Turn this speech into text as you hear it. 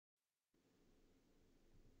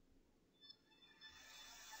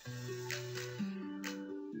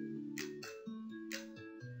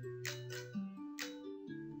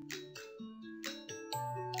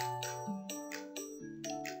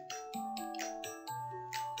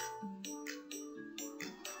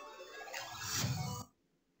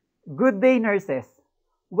Good day, nurses!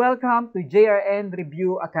 Welcome to JRN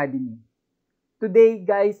Review Academy. Today,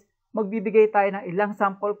 guys, magbibigay tayo ng ilang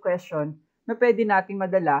sample question na pwede nating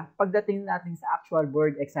madala pagdating natin sa actual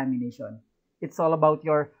board examination. It's all about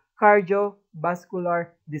your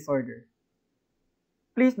cardiovascular disorder.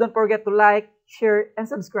 Please don't forget to like, share, and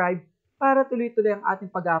subscribe para tuloy-tuloy ang ating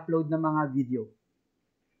pag-upload ng mga video.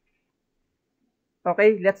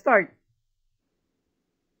 Okay, let's start!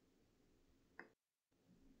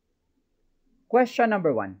 Question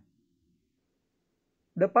number 1.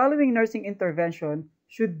 The following nursing intervention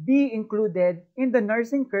should be included in the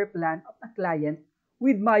nursing care plan of a client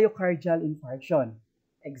with myocardial infarction,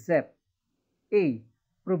 except A.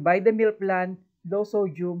 Provide the meal plan, low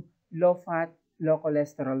sodium, low fat, low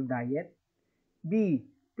cholesterol diet. B.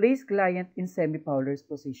 Place client in semi-Fowler's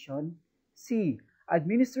position. C.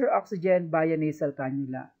 Administer oxygen via nasal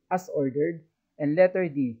cannula as ordered. And letter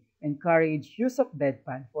D. Encourage use of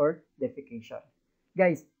bedpan for defecation.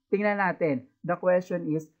 Guys, tingnan natin. The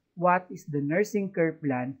question is, what is the nursing care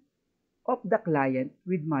plan of the client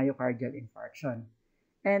with myocardial infarction?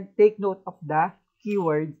 And take note of the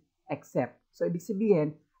keyword except. So, ibig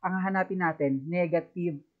sabihin, ang hahanapin natin,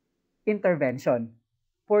 negative intervention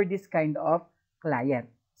for this kind of client.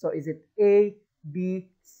 So, is it A, B,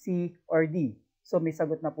 C, or D? So, may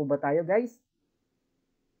sagot na po ba tayo, guys?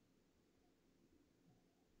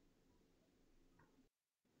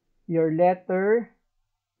 Your letter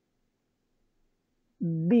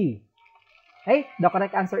D. Okay, the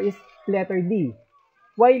correct answer is letter D.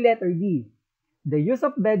 Why letter D? The use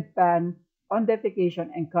of bedpan on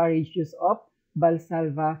defecation encourage use of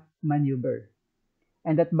Valsalva maneuver.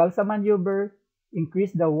 And that Valsalva maneuver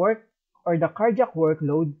increase the work or the cardiac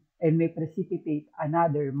workload and may precipitate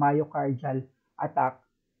another myocardial attack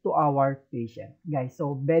to our patient. Guys,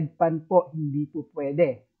 so bedpan po hindi po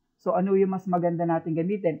pwede. So, ano yung mas maganda natin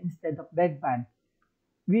gamitin instead of bedpan?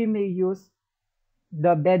 We may use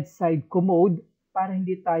the bedside commode para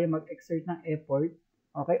hindi tayo mag-exert ng effort,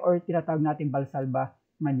 okay? Or tinatawag natin Valsalva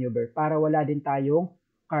maneuver para wala din tayong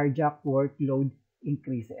cardiac workload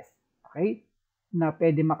increases, okay? Na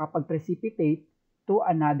pwede makapag-precipitate to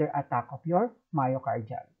another attack of your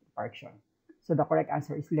myocardial infarction. So, the correct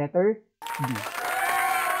answer is letter D.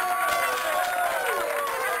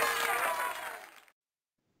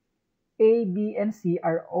 A, B, and C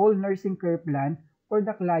are all nursing care plan for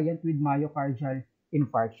the client with myocardial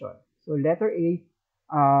infarction. So letter A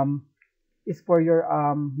is for your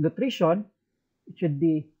nutrition. It should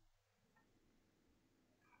be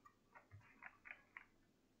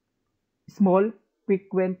small,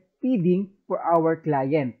 frequent feeding for our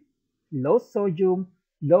client. Low sodium,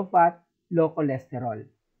 low fat, low cholesterol.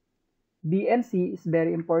 B and C is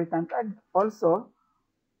very important and also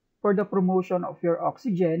for the promotion of your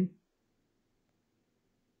oxygen.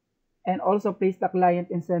 And also place the client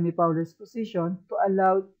in semi-Fowler's position to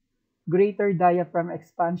allow greater diaphragm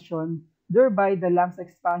expansion, thereby the lungs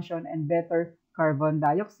expansion and better carbon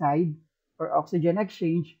dioxide or oxygen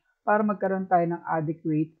exchange para magkaroon tayo ng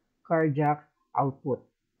adequate cardiac output.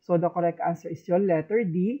 So the correct answer is your letter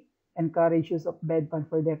D, encourage use of bedpan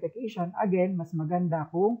for defecation. Again, mas maganda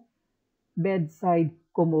kung bedside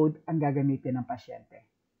commode ang gagamitin ng pasyente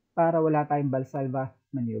para wala tayong Valsalva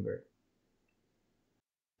maneuver.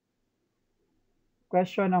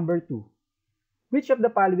 Question number 2. Which of the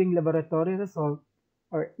following laboratory result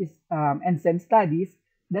or enzyme studies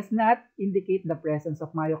does not indicate the presence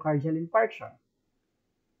of myocardial infarction?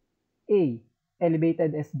 A.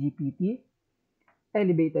 Elevated SGPT,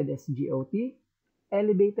 elevated SGOT,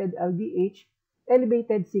 elevated LDH,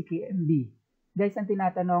 elevated CKMB. Guys, ang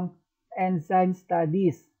tinatanong, enzyme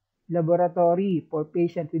studies, laboratory for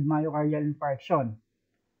patient with myocardial infarction.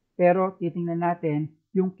 Pero titingnan natin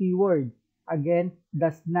yung keyword. Again,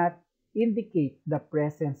 does not indicate the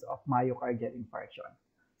presence of myocardial infarction.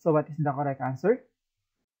 So, what is the correct answer?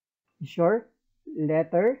 Sure.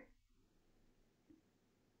 Letter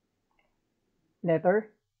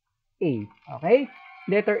A. Okay?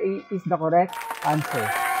 Letter A is the correct answer.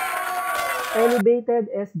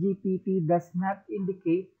 Elevated SGPT does not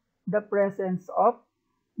indicate the presence of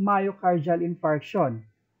myocardial infarction.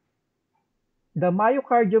 The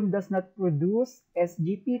myocardium does not produce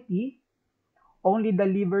SGPT. Only the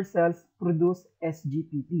liver cells produce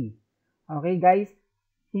SGPT. Okay, guys?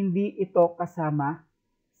 Hindi ito kasama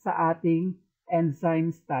sa ating enzyme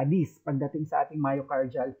studies pagdating sa ating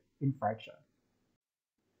myocardial infarction.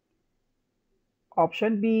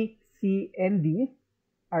 Option B, C, and D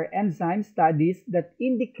are enzyme studies that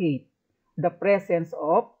indicate the presence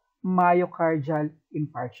of myocardial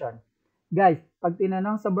infarction. Guys, pag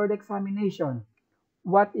tinanong sa board examination,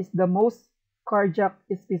 what is the most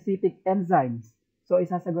cardiac-specific enzymes? So,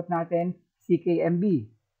 isasagot natin CKMB.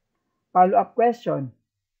 Follow-up question,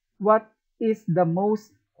 what is the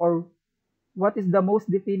most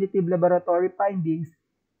definitive laboratory findings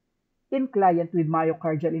in client with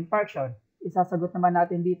myocardial infarction? Isasagot naman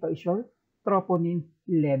natin dito is your troponin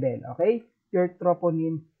level. Okay? Your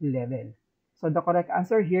troponin level. So, the correct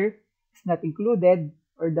answer here is not included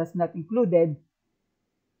or does not included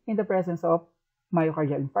in the presence of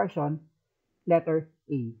myocardial infarction, letter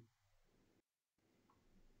A.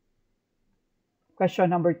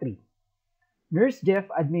 Question number 3. Nurse Jeff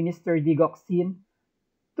administered digoxin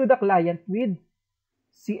to the client with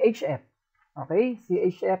CHF. Okay,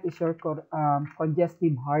 CHF is your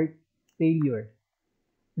congestive heart failure.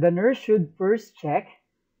 The nurse should first check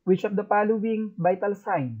which of the following vital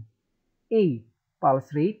sign? A.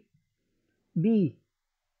 Pulse rate. B.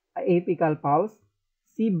 Apical pulse.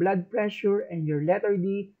 C. Blood pressure. And your letter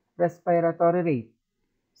D. Respiratory rate.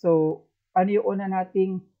 So, ano yung una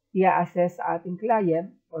nating i-assess sa ating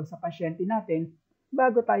client o sa pasyente natin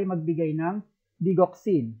bago tayo magbigay ng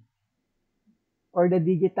digoxin or the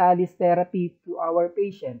digitalis therapy to our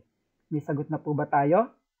patient? May sagot na po ba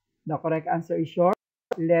tayo? The correct answer is your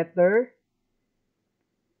letter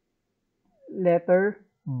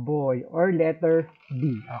boy or letter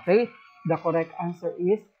B. Okay? The correct answer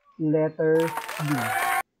is letter B.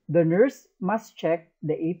 The nurse must check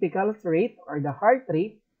the apical rate or the heart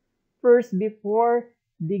rate first before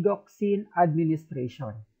digoxin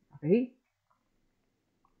administration. Okay?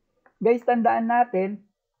 Guys, tandaan natin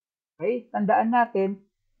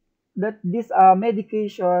that this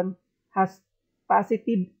medication has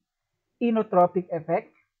positive inotropic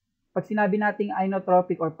effect. Pag sinabi nating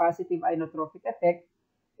inotropic or positive inotropic effect,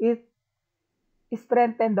 it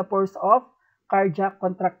strengthens the force of cardiac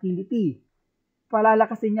contractility.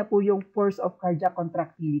 Palalakasin niya po yung force of cardiac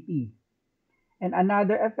contractility. And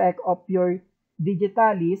another effect of your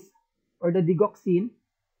digitalis or the digoxin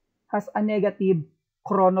has a negative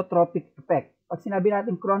chronotropic effect. Pag sinabi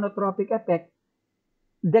natin chronotropic effect,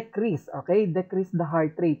 decrease, okay? Decrease the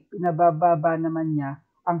heart rate. Pinabababa naman niya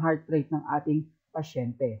ang heart rate ng ating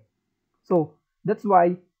pasyente. So, that's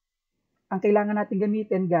why, ang kailangan natin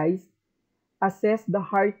gamitin, guys, assess the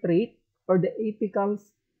heart rate or the apical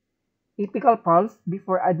pulse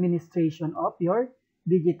before administration of your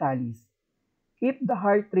digitalis. If the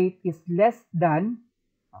heart rate is less than,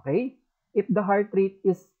 okay, if the heart rate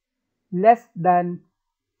is less than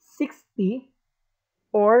 60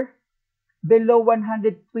 or below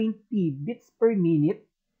 120 beats per minute,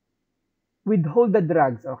 withhold the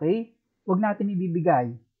drugs, okay? Huwag natin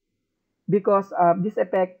ibibigay. Because this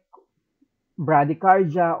effect,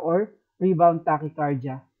 bradycardia or rebound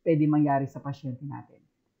tachycardia, pwede mangyari sa pasyente natin.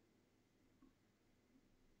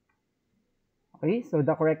 Okay, so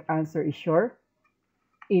the correct answer is your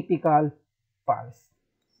apical pulse.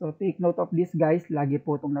 So take note of this, guys. Lagi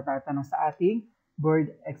po itong natatanong sa ating board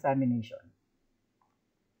examination.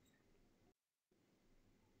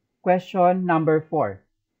 Question number 4.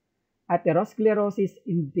 Atherosclerosis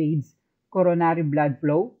invades coronary blood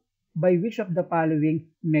flow by which of the following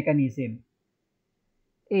mechanism?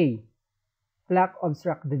 A. Plaque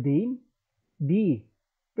obstruct the vein. B.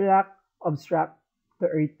 Plaque obstruct the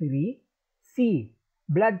artery. C.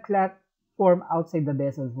 Blood clot form outside the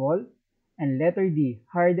vessel wall. And letter D.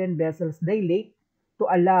 Hardened vessels dilate to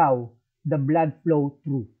allow the blood flow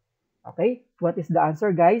through. Okay? What is the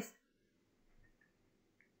answer, guys?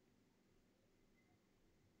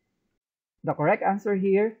 The correct answer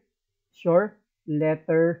here, sure,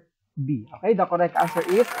 letter B. Okay, the correct answer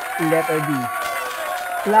is letter B.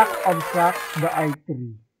 Plaque obstruct the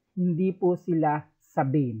artery. Hindi po sila sa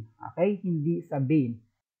vein. Okay, hindi sa vein.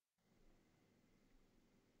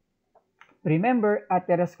 Remember,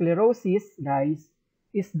 atherosclerosis, guys,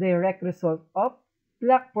 is direct result of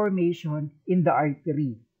plaque formation in the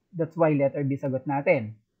artery. That's why letter B sagot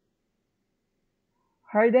natin.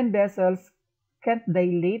 Hardened vessels can't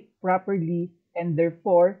dilate properly and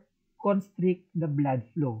therefore constrict the blood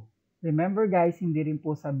flow. Remember, guys, hindi rin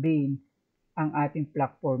po sa vein ang ating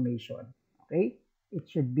plaque formation. Okay? It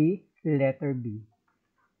should be letter B.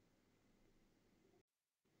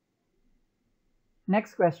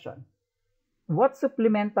 Next question. What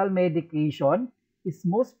supplemental medication is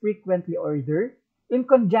most frequently ordered in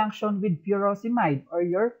conjunction with furosemide or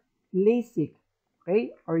your LASIK?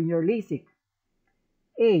 Okay? Or your LASIK.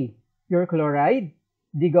 A. Pure chloride,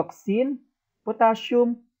 digoxin,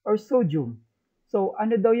 potassium, or sodium. So,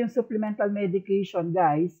 ano daw yung supplemental medication,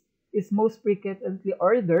 guys, is most frequently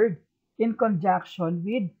ordered in conjunction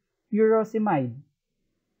with furosemide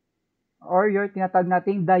or your tinatawag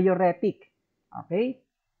nating diuretic. Okay?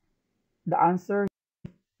 The answer,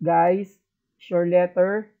 guys, is your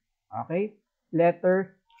letter, okay,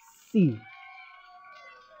 letter C.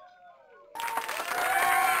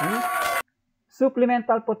 Okay?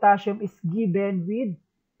 Supplemental potassium is given with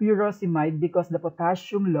furosemide because the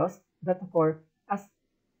potassium loss that occur as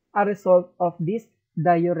a result of this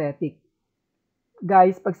diuretic.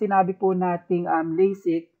 Guys, pag sinabi po nating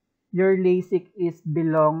LASIK, your LASIK is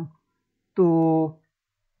belong to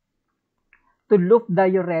loop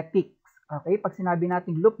diuretics. Okay? Pag sinabi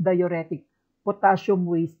nating loop diuretic, potassium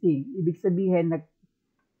wasting. Ibig sabihin,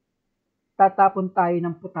 tatapon tayo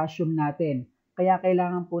ng potassium natin. Kaya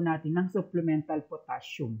kailangan po natin ng supplemental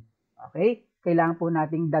potassium. Okay? Kailangan po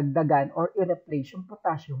nating dagdagan or i-replace yung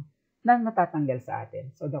potassium na natatanggal sa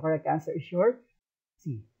atin. So the correct answer is your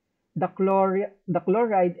C. The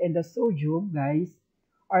chloride and the sodium, guys,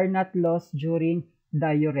 are not lost during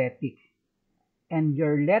diuretic. And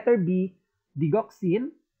your letter B,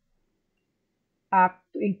 digoxin, act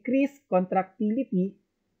to increase contractility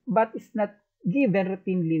but is not given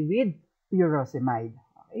routinely with furosemide.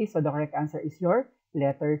 Okay, so the correct answer is your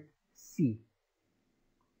letter C.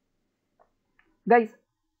 Guys,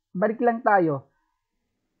 balik lang tayo.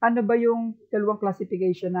 Ano ba yung dalawang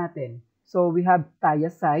classification natin? So we have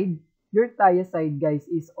thiazide. Your thiazide, guys,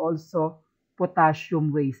 is also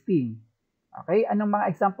potassium wasting. Okay, anong mga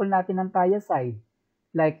example natin ng thiazide?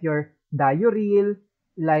 Like your diuryl,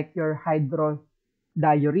 like your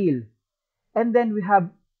hydrodiuryl. And then we have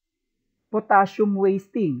potassium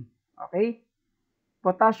wasting. Okay?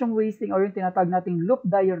 Potassium wasting or yung tinatawag nating loop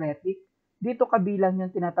diuretic, dito kabilang yung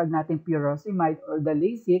tinatawag nating furosemide or the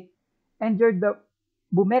LASIK, and your the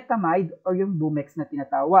bumetamide or yung bumex na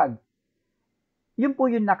tinatawag. Yun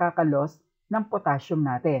po yung nakakalos ng potassium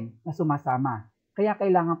natin na sumasama. Kaya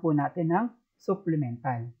kailangan po natin ng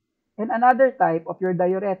supplemental. And another type of your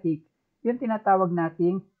diuretic, yung tinatawag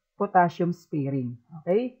nating potassium sparing.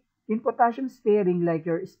 Okay? In potassium sparing like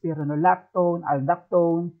your spironolactone,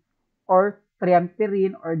 aldactone, or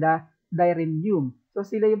triamterene or the direnium. So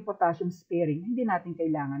sila yung potassium sparing. Hindi natin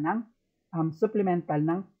kailangan ng supplemental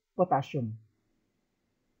ng potassium.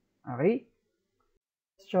 Okay?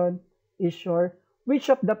 Question is sure.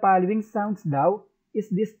 Which of the following sounds daw is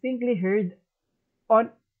distinctly heard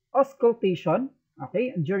on auscultation,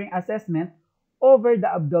 okay, during assessment over the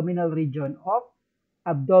abdominal region of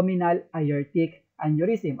abdominal aortic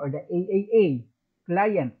aneurysm or the AAA?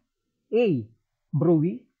 Client. A.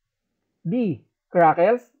 Bruit. B.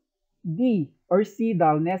 Crackles. D or C.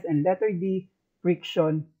 Dullness. And letter D.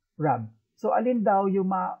 Friction rub. So alin daw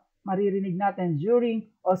yung maririnig natin during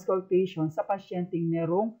auscultation sa pasyenteng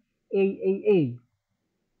merong AAA?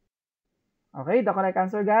 Okay, the correct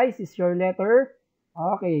answer, guys, is your letter.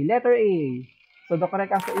 Okay, letter A. So the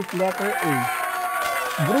correct answer is letter A.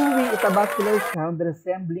 Bruit is a vascular sound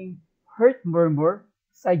resembling heart murmur,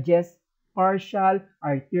 suggests partial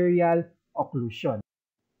arterial occlusion.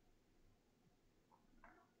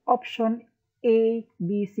 Option A,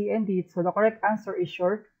 B, C, and D. So the correct answer is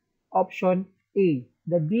your option A.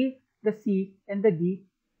 The B, the C, and the D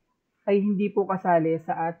ay hindi po kasali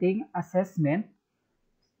sa ating assessment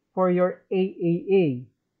for your AAA.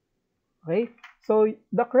 Okay? So,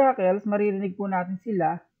 the crackles, maririnig po natin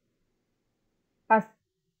sila as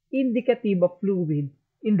indicative of fluid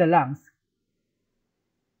in the lungs.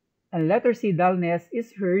 And letter C, dullness,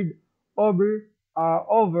 is heard over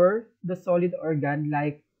the solid organ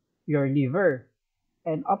like your liver.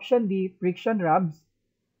 And option D, friction rubs,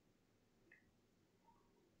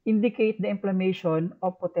 indicate the inflammation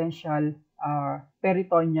of potential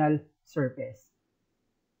peritoneal surface.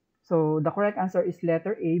 So, the correct answer is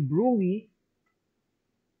letter A, bruit.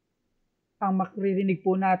 Ang makririnig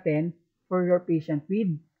po natin for your patient with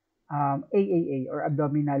AAA or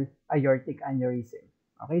abdominal aortic aneurysm.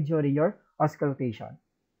 Okay, during your auscultation.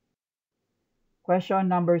 Question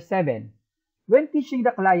number 7. When teaching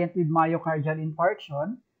the client with myocardial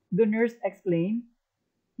infarction, the nurse explained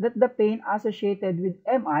that the pain associated with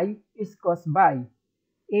MI is caused by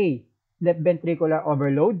A. Left ventricular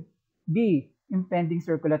overload, B. Impending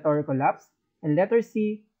circulatory collapse, and letter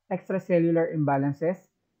C. Extracellular imbalances,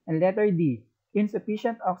 and letter D.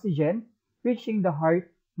 Insufficient oxygen reaching the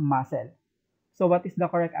heart muscle. So what is the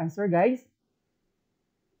correct answer, guys?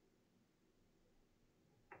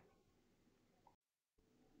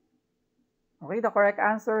 Okay, the correct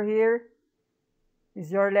answer here is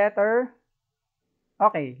your letter.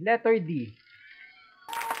 Okay, letter D.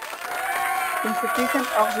 Insufficient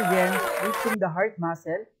oxygen reaching the heart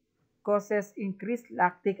muscle causes increased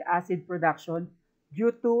lactic acid production due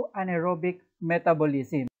to anaerobic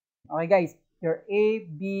metabolism. Okay guys, your A,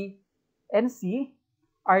 B, and C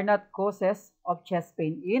are not causes of chest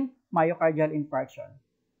pain in myocardial infarction.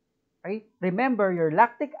 Okay? Remember, your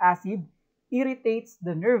lactic acid irritates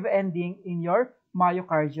the nerve ending in your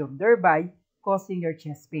myocardium, thereby causing your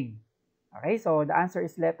chest pain. Okay, so the answer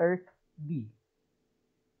is letter B.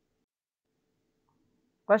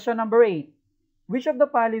 Question number 8. Which of the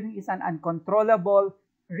following is an uncontrollable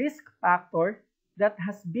risk factor that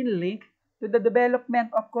has been linked to the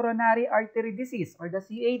development of coronary artery disease or the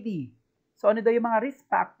CAD? So ano daw yung mga risk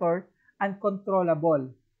factor?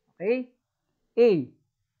 Uncontrollable. Okay? A.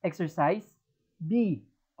 Exercise. B.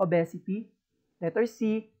 Obesity. Letter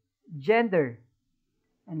C. Gender.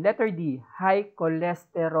 And letter D. High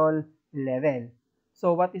cholesterol level.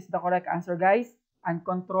 So what is the correct answer, guys?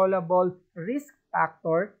 Uncontrollable risk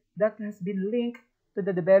factor that has been linked to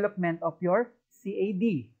the development of your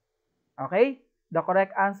CAD. Okay? The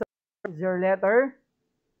correct answer is your letter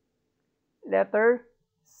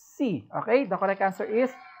C. Okay? The correct answer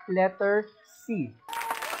is letter C.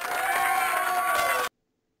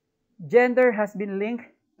 Gender has been linked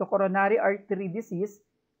to coronary artery disease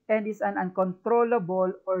and is an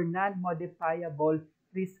uncontrollable or non-modifiable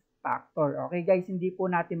risk factor. Okay guys, hindi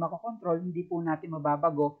po natin makokontrol, hindi po natin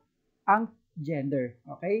mababago ang gender.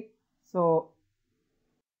 Okay? So,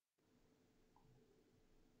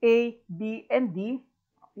 A, B, and D,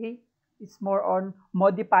 okay, is more on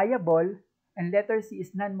modifiable, and letter C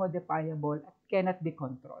is non-modifiable and cannot be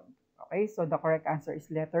controlled. Okay? So, the correct answer is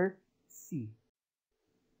letter C.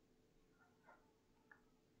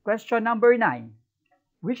 Question number 9.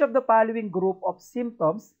 Which of the following group of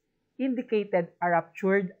symptoms indicated a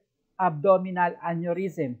ruptured abdominal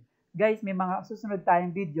aneurysm? Guys, may mga susunod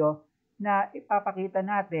tayong video na ipapakita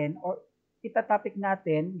natin or itatopic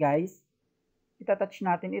natin, guys. Itatouch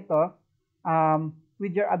natin ito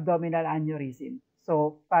with your abdominal aneurysm.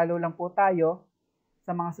 So, follow lang po tayo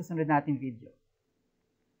sa mga susunod nating video.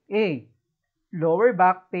 A. Lower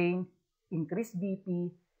back pain, increased BP,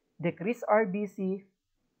 decreased RBC,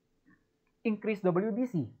 increased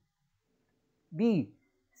WBC. B.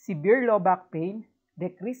 Severe low back pain,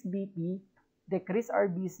 decreased BP, decreased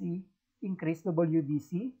RBC, increased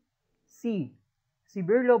WBC. C.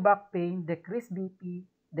 Severe low back pain, decreased BP,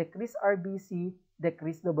 decreased RBC,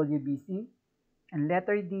 decreased WBC. And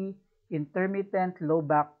letter D. Intermittent low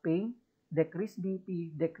back pain, decreased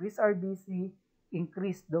BP, decreased RBC,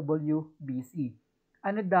 increased WBC.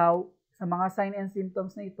 Ano daw sa mga sign and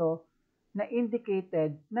symptoms na ito na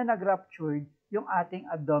indicated na nag-ruptured yung ating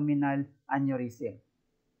abdominal aneurysm?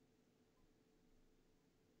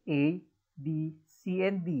 A, B, C,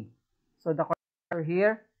 and D. So the correct answer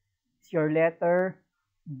here is your letter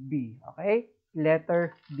B. Okay?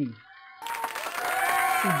 Letter B.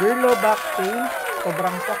 Severe low back pain,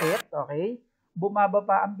 sobrang sakit. Okay? Bumaba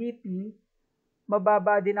pa ang BP,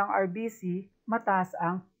 mababa din ang RBC, mataas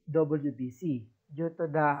ang WBC due to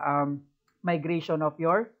the migration of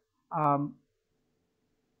your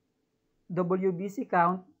WBC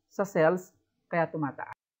count sa cells, kaya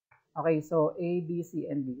tumataas. Okay, so A, B, C,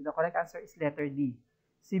 and D. The correct answer is letter D.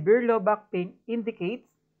 Severe low back pain indicates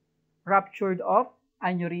ruptured of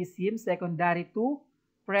aneurysm secondary to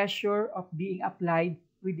pressure of being applied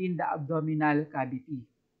within the abdominal cavity.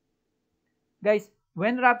 Guys,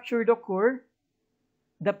 when ruptured occur,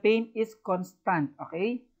 the pain is constant,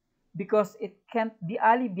 okay? Because it can't be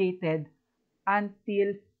alleviated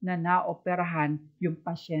until na naoperahan yung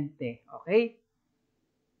pasyente, okay?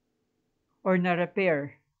 Or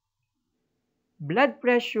na-repair. Blood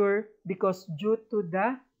pressure because due to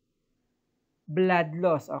the blood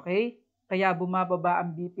loss, okay? Kaya bumababa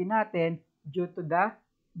ang BP natin due to the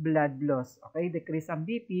blood loss, okay? Decrease ang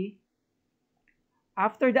BP.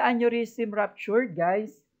 After the aneurysm ruptured,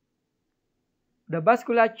 guys, the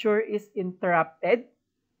vasculature is interrupted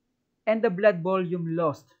and the blood volume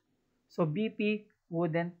lost. So, BP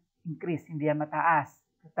wouldn't increase, hindi yan mataas.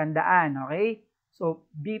 Tandaan, okay? So,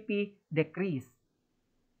 BP decrease.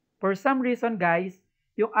 For some reason, guys,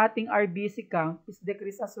 yung ating RBC count is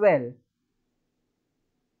decreased as well.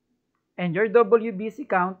 And your WBC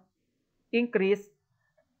count increase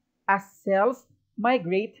as cells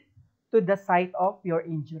migrate to the site of your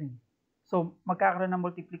injury. So, magkakaroon ng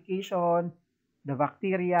multiplication, the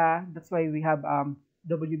bacteria, that's why we have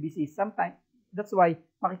WBC. Sometimes, that's why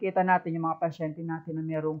makikita natin yung mga pasyente natin na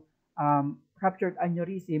merong ruptured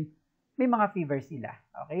aneurysm, may mga fever sila.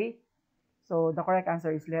 Okay? So, the correct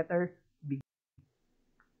answer is letter B.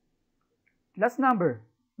 Last number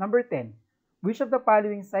 10. Which of the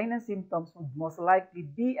following signs and symptoms would most likely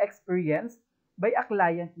be experienced by a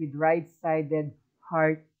client with right-sided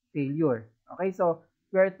heart failure? Okay, so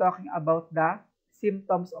we're talking about the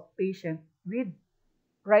symptoms of patient with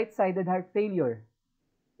right-sided heart failure.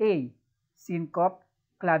 A. Syncope,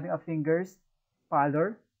 clapping of fingers,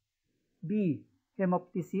 pallor. B.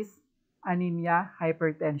 Hemoptysis, anemia,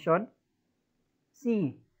 hypertension.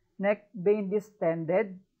 C. Neck vein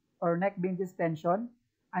distended or neck vein distension,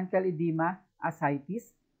 ankle edema,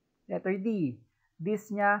 ascites. Letter D.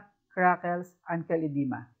 Dyspnea, crackles, ankle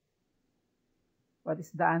edema. What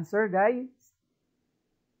is the answer, guys?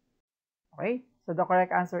 Okay, so the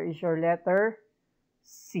correct answer is your letter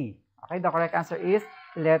C. Okay, the correct answer is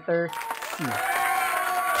letter C.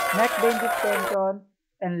 Neck vein distension,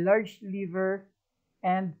 enlarged liver,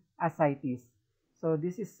 and ascites. So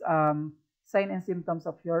this is sign and symptoms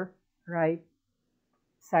of your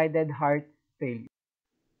right-sided heart failure.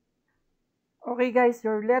 Okay guys,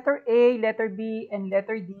 your letter A, letter B, and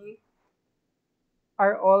letter D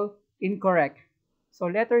are all incorrect. So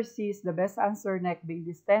letter C is the best answer, neck being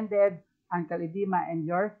distended, ankle edema, and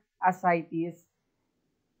your ascites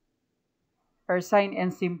are sign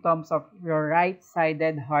and symptoms of your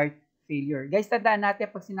right-sided heart failure. Guys, tandaan natin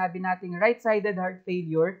pag sinabi nating right-sided heart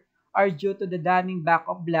failure are due to the daming back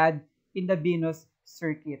of blood in the venous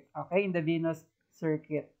circuit. Okay, in the venous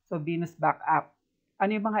circuit. So, venous backup.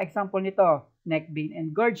 Ano yung mga example nito? Neck vein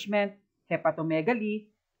engorgement, hepatomegaly,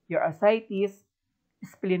 your ascites,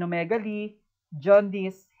 splenomegaly,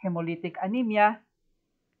 jaundice, hemolytic anemia,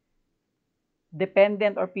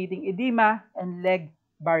 dependent or feeding edema, and leg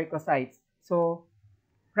varicocytes. So,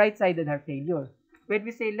 right-sided heart failure. When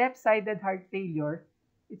we say left-sided heart failure,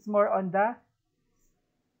 it's more on the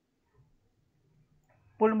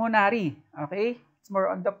pulmonary. Okay? It's more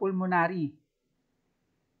on the pulmonary.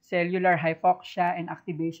 Cellular hypoxia and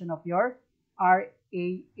activation of your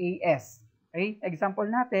RAAS. Okay? Example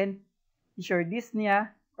natin is your dyspnea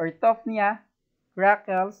or topnia,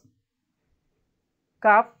 crackles,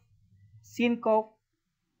 cough, syncope,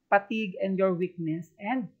 fatigue, and your weakness,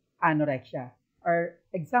 and anorexia are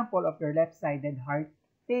example of your left-sided heart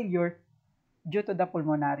failure due to the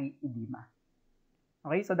pulmonary edema.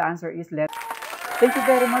 Okay, so the answer is left. Thank you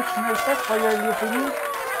very much, nurses, for your listening.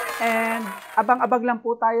 And abang-abang lang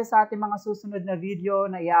po tayo sa ating mga susunod na video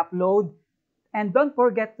na i-upload. And don't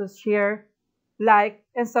forget to share, like,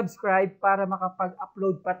 and subscribe para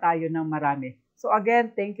makapag-upload pa tayo ng marami. So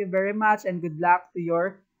again, thank you very much and good luck to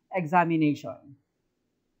your examination.